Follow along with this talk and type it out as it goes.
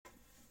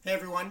Hey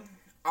everyone,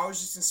 I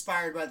was just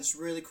inspired by this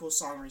really cool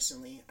song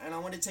recently, and I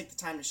wanted to take the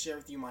time to share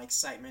with you my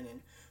excitement and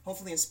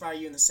hopefully inspire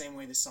you in the same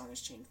way this song has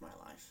changed my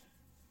life.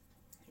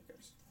 Here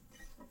goes.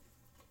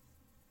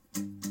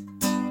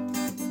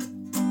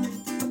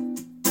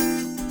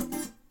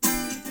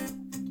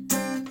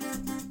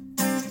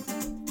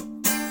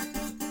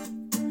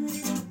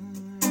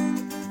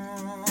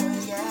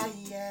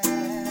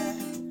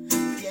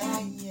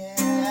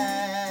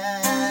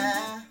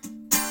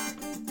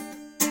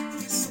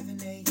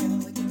 7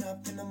 a.m. waking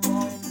up in the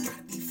morning,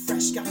 gotta be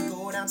fresh, gotta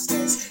go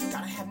downstairs,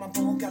 gotta have my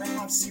bowl, gotta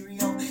have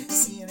cereal,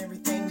 seeing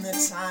everything, the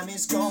time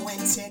is going,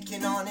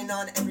 ticking on and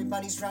on,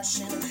 everybody's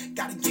rushing,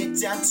 gotta get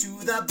down to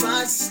the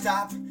bus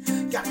stop,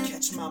 gotta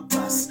catch my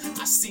bus,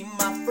 I see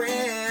my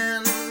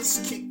friends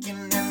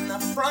kicking in the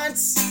front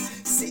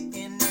seat, sitting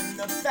in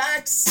the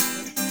back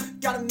seat,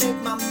 gotta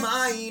make my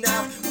mind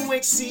up,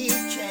 which seat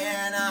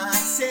can I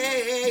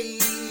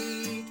take?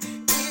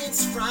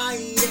 It's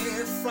Friday,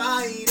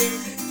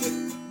 get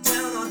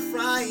down on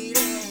Friday.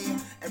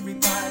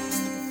 Everybody's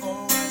looking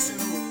forward to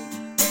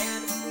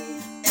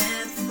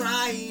weekend,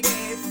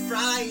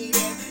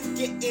 Friday,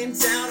 getting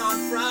down on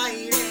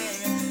Friday.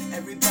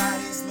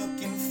 Everybody's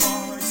looking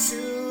forward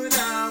to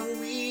the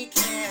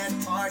weekend,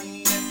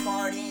 partying,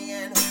 fun.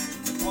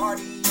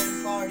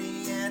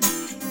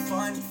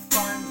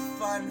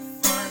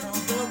 I'm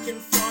looking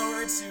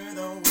forward to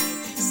the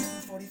week.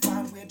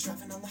 7:45, we're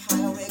driving on the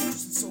highway,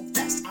 cruising so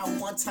fast, I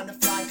want time to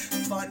fly.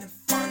 Fun,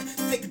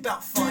 think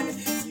about fun.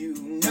 You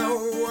know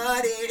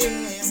what it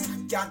is. I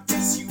got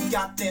this, you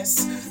got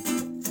this.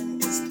 Nothing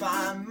is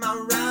by my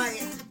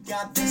right. I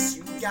got this,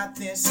 you got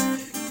this.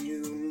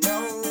 You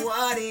know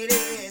what it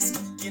is.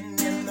 Getting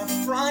in the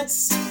front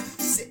seat,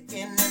 sitting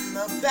in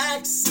the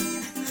back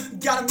seat.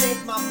 Gotta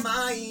make my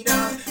mind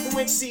up.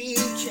 Which seat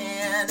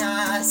can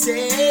I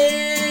take?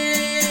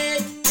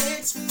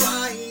 It's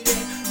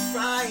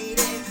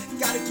Friday,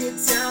 gotta get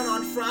down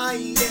on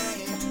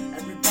Friday.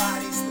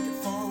 Everybody's looking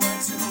forward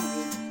to the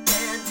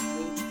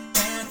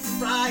weekend,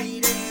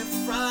 Friday,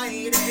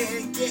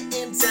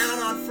 getting down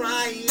on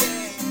Friday.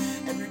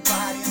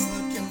 Everybody's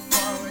looking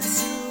forward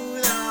to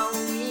the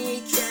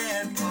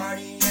weekend,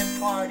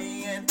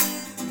 partying,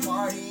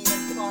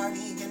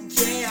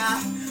 yeah,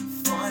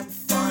 fun.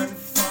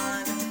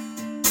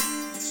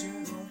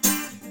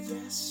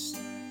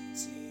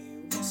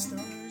 Yesterday was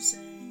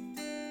Thursday.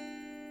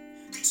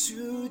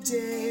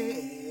 Today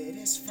it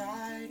is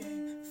Friday.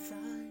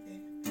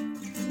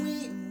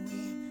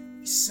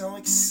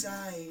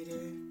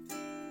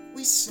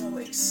 We so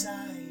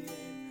excited.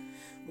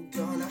 We're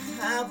gonna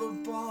have a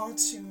ball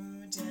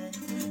today.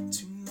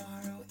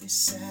 Tomorrow is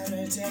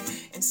Saturday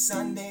and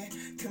Sunday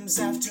comes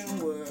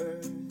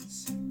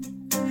afterwards.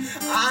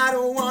 I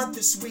don't want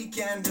this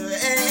weekend to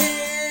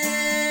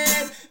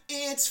end.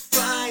 It's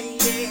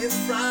Friday,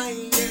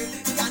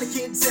 gotta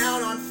get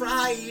down on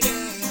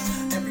Friday.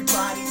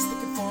 Everybody's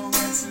looking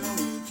forward to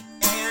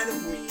the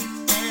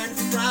weekend,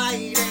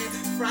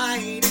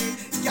 Friday,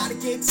 gotta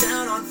get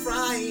down on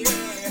Friday.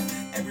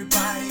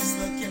 Everybody's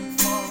looking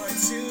forward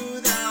to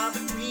the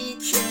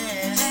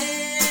weekend,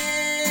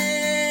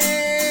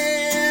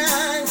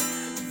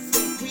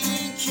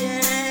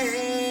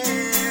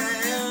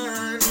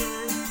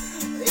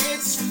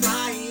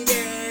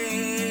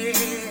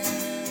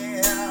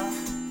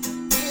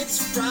 It's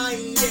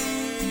Friday.